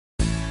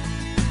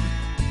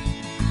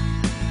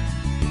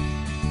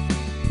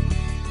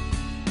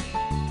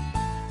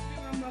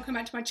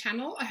back to my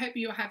channel. I hope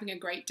you're having a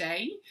great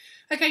day.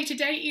 Okay,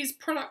 today is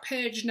product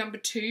purge number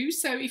 2.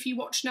 So if you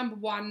watched number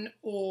 1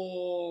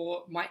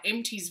 or my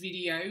empties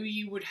video,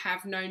 you would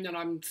have known that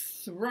I'm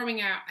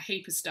throwing out a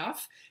heap of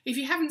stuff. If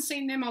you haven't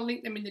seen them, I'll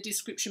link them in the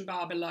description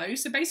bar below.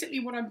 So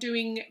basically what I'm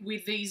doing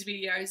with these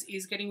videos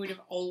is getting rid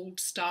of old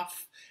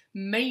stuff,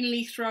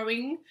 mainly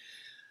throwing.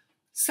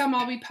 Some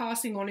I'll be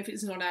passing on if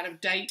it's not out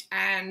of date,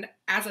 and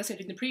as I said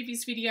in the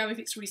previous video, if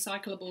it's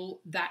recyclable,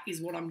 that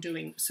is what I'm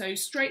doing. So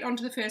straight on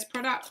to the first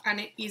product, and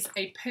it is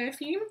a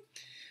perfume.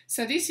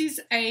 So this is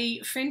a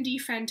Fendi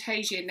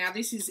Fantasia. Now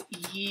this is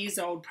years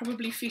old,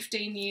 probably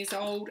 15 years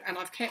old, and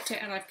I've kept it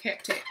and I've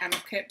kept it and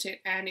I've kept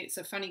it, and it's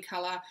a funny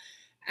colour,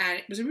 and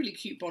it was a really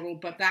cute bottle,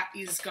 but that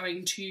is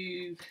going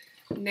to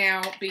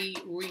now be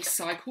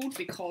recycled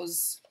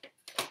because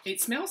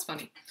it smells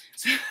funny.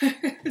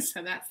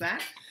 So that's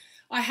that.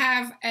 I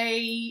have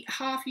a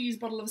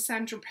half-used bottle of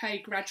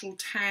Saint-Tropez Gradual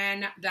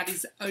Tan that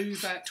is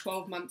over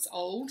 12 months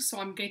old, so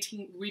I'm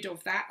getting rid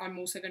of that. I'm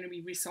also going to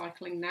be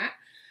recycling that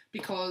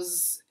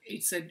because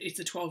it's a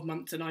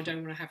 12-month and I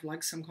don't want to have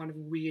like some kind of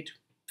weird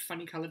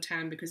funny coloured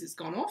tan because it's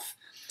gone off.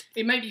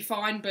 It may be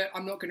fine, but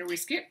I'm not going to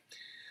risk it.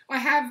 I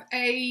have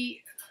an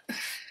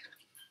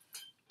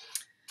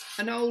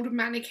old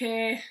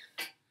Manicare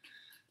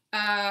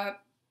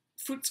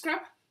foot scrub.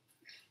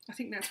 I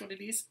think that's what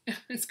it is.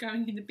 It's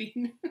going in the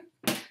bin.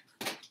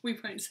 We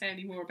won't say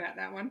any more about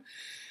that one.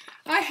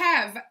 I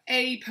have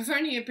a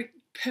Pavonia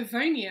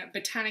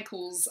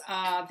Botanicals.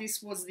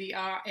 This was the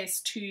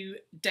RS2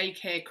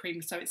 Daycare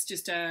Cream. So it's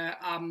just a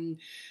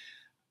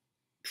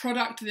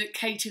product that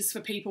caters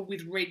for people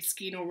with red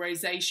skin or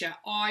rosacea.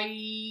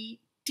 I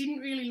didn't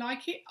really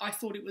like it. I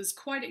thought it was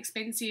quite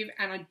expensive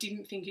and I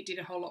didn't think it did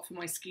a whole lot for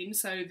my skin.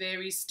 So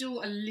there is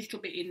still a little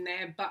bit in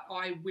there, but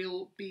I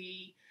will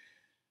be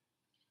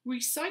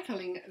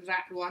recycling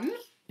that one.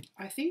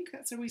 I think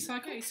that's a recycle.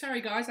 Okay, sorry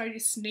guys, I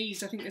just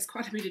sneezed. I think there's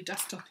quite a bit of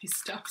dust on this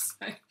stuff,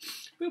 so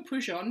we'll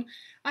push on.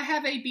 I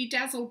have a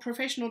Bedazzle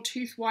Professional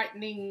Tooth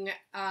Whitening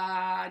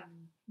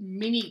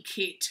mini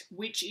kit,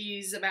 which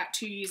is about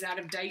 2 years out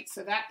of date,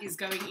 so that is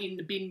going in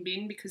the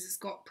bin because it's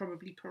got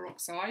probably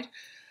peroxide.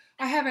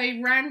 I have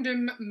a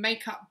random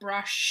makeup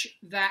brush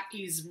that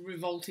is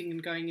revolting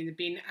and going in the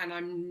bin, and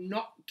I'm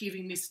not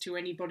giving this to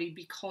anybody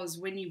because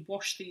when you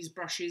wash these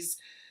brushes,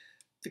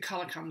 the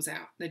colour comes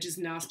out. They're just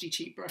nasty,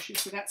 cheap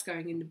brushes, so that's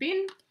going in the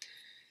bin.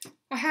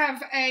 I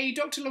have a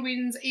Dr.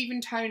 Lewin's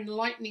Even Tone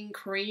Lightening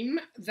Cream.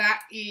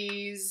 That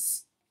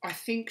is, I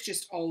think,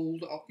 just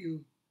old.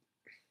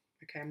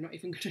 Okay, I'm not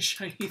even going to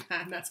show you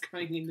that. That's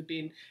going in the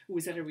bin. Or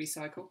is that a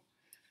recycle?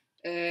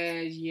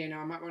 Yeah, no,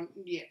 I might want,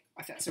 yeah,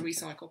 that's a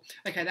recycle.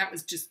 Okay, that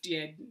was just,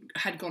 yeah,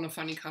 had gone a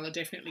funny colour,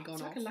 definitely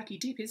gone off. It's like a lucky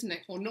dip, isn't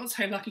it? Or not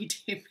so lucky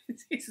dip.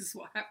 This is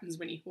what happens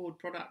when you hoard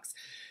products.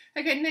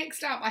 Okay,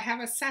 next up, I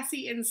have a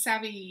Sassy and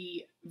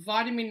Savvy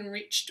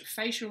Vitamin-Enriched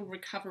Facial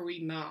Recovery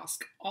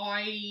Mask.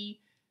 I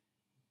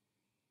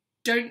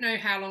don't know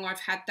how long I've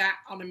had that,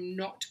 and I'm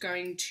not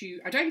going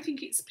to, I don't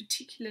think it's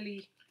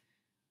particularly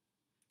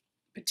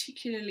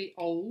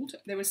old.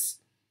 There was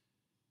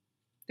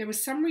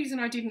some reason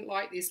I didn't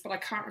like this, but I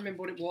can't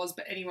remember what it was.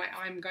 But anyway,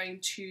 I'm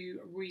going to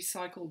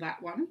recycle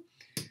that one.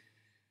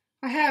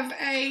 I have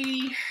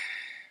a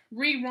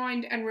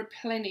Rewind and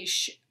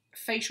Replenish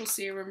facial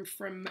serum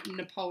from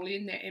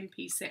Napoleon, their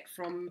MP set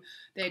from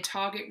their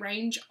Target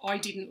range. I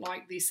didn't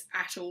like this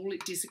at all.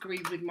 It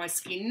disagreed with my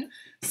skin,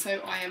 so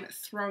I am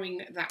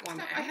throwing that one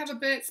out. I have a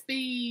Burt's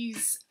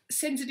Bees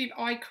Sensitive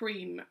Eye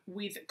Cream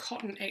with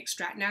cotton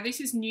extract. Now this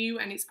is new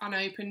and it's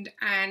unopened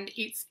and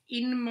it's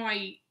in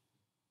my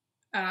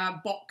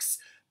box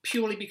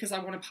purely because I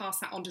want to pass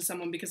that on to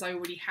someone because I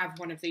already have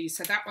one of these.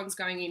 So that one's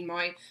going in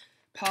my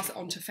pass it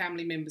on to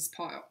family members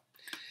pile.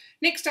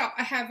 Next up,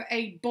 I have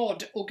a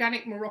BOD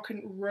Organic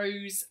Moroccan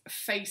Rose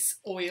Face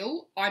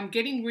Oil. I'm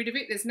getting rid of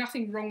it. There's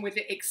nothing wrong with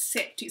it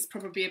except it's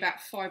probably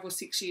about 5 or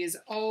 6 years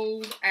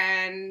old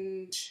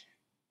and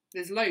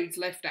there's loads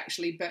left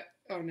actually, but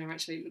oh no,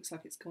 actually it looks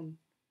like it's gone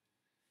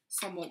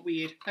somewhat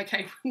weird.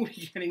 Okay, we're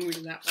getting rid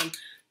of that one.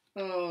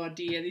 Oh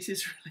dear, this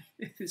is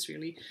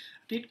really a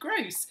bit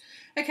gross.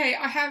 Okay,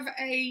 I have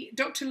a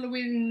Dr.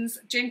 Lewin's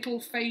Gentle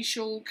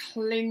Facial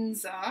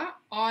Cleanser.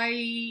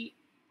 I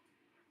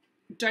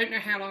don't know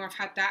how long I've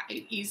had that.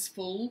 It is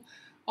full.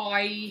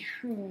 I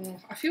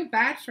feel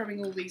bad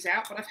throwing all these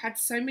out, but I've had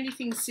so many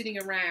things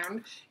sitting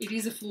around. It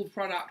is a full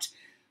product,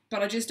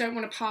 but I just don't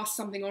want to pass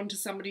something on to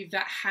somebody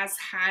that I've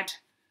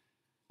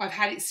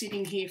had it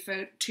sitting here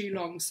for too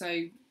long,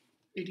 so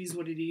it is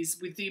what it is.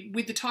 With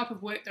the type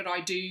of work that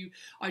I do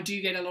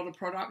get a lot of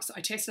products.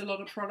 I test a lot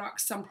of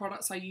products. Some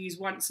products I use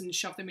once and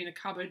shove them in a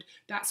cupboard.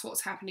 That's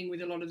what's happening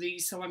with a lot of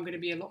these, so I'm going to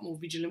be a lot more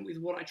vigilant with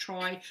what I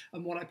try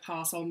and what I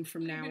pass on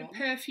from now on.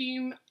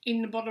 Perfume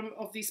in the bottom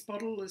of this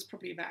bottle is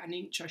probably about 1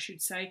 inch, I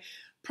should say.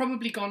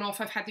 Probably gone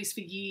off. I've had this for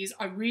years.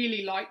 I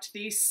really liked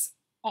this.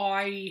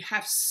 I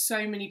have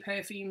so many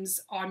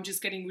perfumes, I'm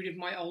just getting rid of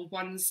my old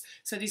ones.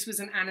 So this was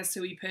an Anna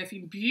Sui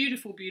perfume,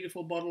 beautiful,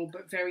 beautiful bottle,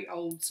 but very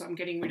old, so I'm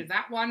getting rid of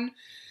that one.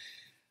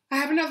 I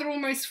have another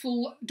almost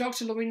full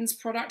Dr. Lewin's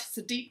product. It's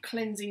a deep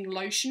cleansing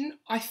lotion.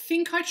 I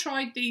think I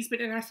tried these, but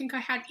then I think I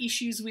had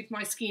issues with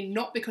my skin,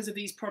 not because of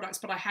these products,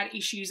 but I had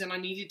issues and I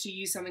needed to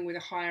use something with a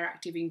higher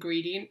active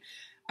ingredient.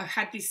 I've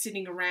had this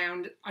sitting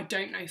around, I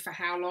don't know for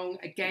how long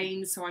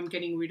again, so I'm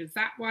getting rid of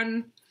that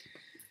one.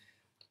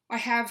 I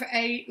have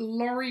a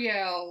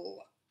L'Oreal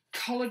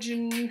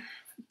Collagen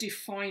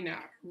Definer,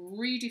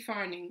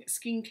 redefining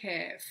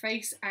skincare,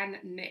 face and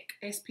neck,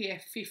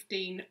 SPF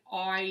 15.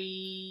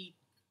 I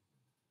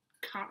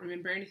can't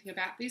remember anything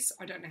about this.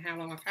 I don't know how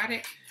long I've had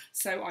it,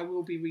 so I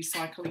will be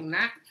recycling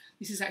that.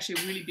 This is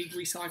actually a really big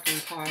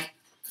recycling pile.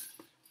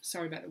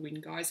 Sorry about the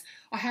wind, guys.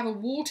 I have a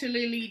Water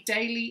Lily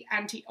Daily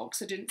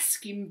Antioxidant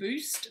Skin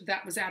Boost.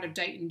 That was out of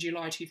date in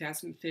July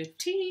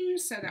 2013,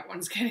 so that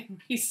one's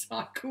getting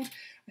recycled.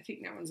 I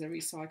think that one's a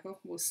recycle.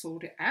 We'll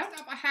sort it out.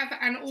 I have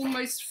an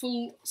almost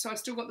full, so I've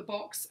still got the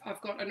box.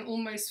 I've got an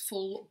almost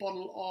full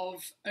bottle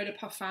of Eau de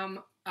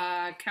Parfum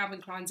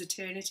Calvin Klein's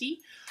Eternity.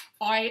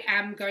 I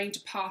am going to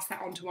pass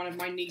that on to one of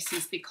my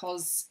nieces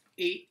because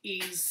it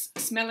is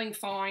smelling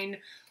fine.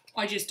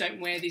 I just don't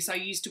wear this. I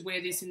used to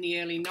wear this in the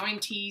early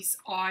 90s.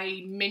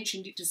 I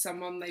mentioned it to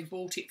someone, they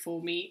bought it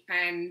for me,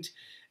 and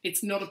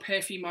it's not a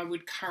perfume I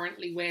would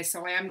currently wear,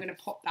 so I am going to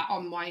pop that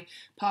on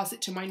pass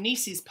it to my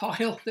niece's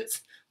pile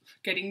that's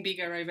getting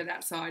bigger over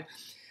that side.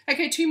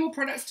 Okay, 2 more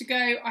products to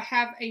go. I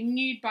have a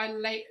Nude by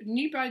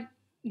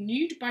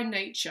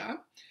Nature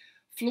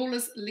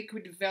Flawless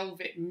Liquid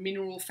Velvet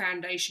Mineral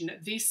Foundation.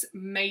 This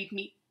made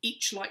me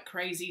itch like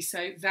crazy,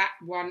 so that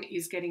one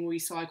is getting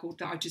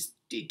recycled.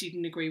 It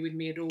didn't agree with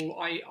me at all.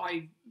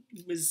 I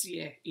was,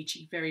 yeah,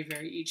 itchy, very,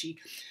 very itchy.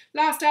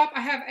 Last up,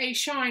 I have a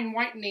Shine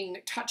Whitening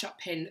Touch-Up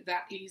Pen.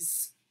 That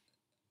is,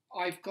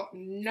 I've got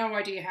no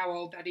idea how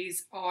old that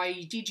is.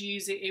 I did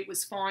use it, it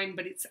was fine,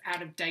 but it's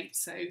out of date,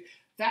 so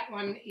that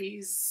one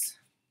is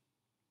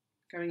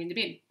going in the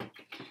bin.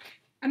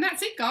 And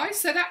that's it, guys.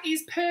 So that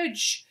is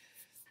Purge.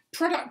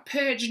 Product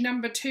Purge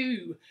number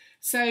 2.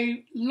 So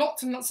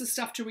lots and lots of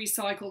stuff to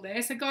recycle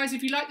there. So guys,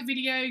 if you like the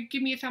video,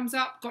 give me a thumbs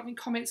up. Got any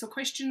comments or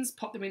questions,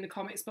 pop them in the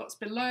comments box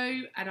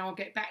below and I'll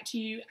get back to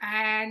you.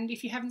 And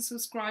if you haven't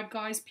subscribed,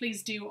 guys,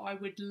 please do. I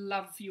would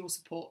love your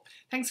support.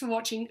 Thanks for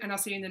watching and I'll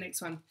see you in the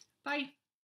next one. Bye.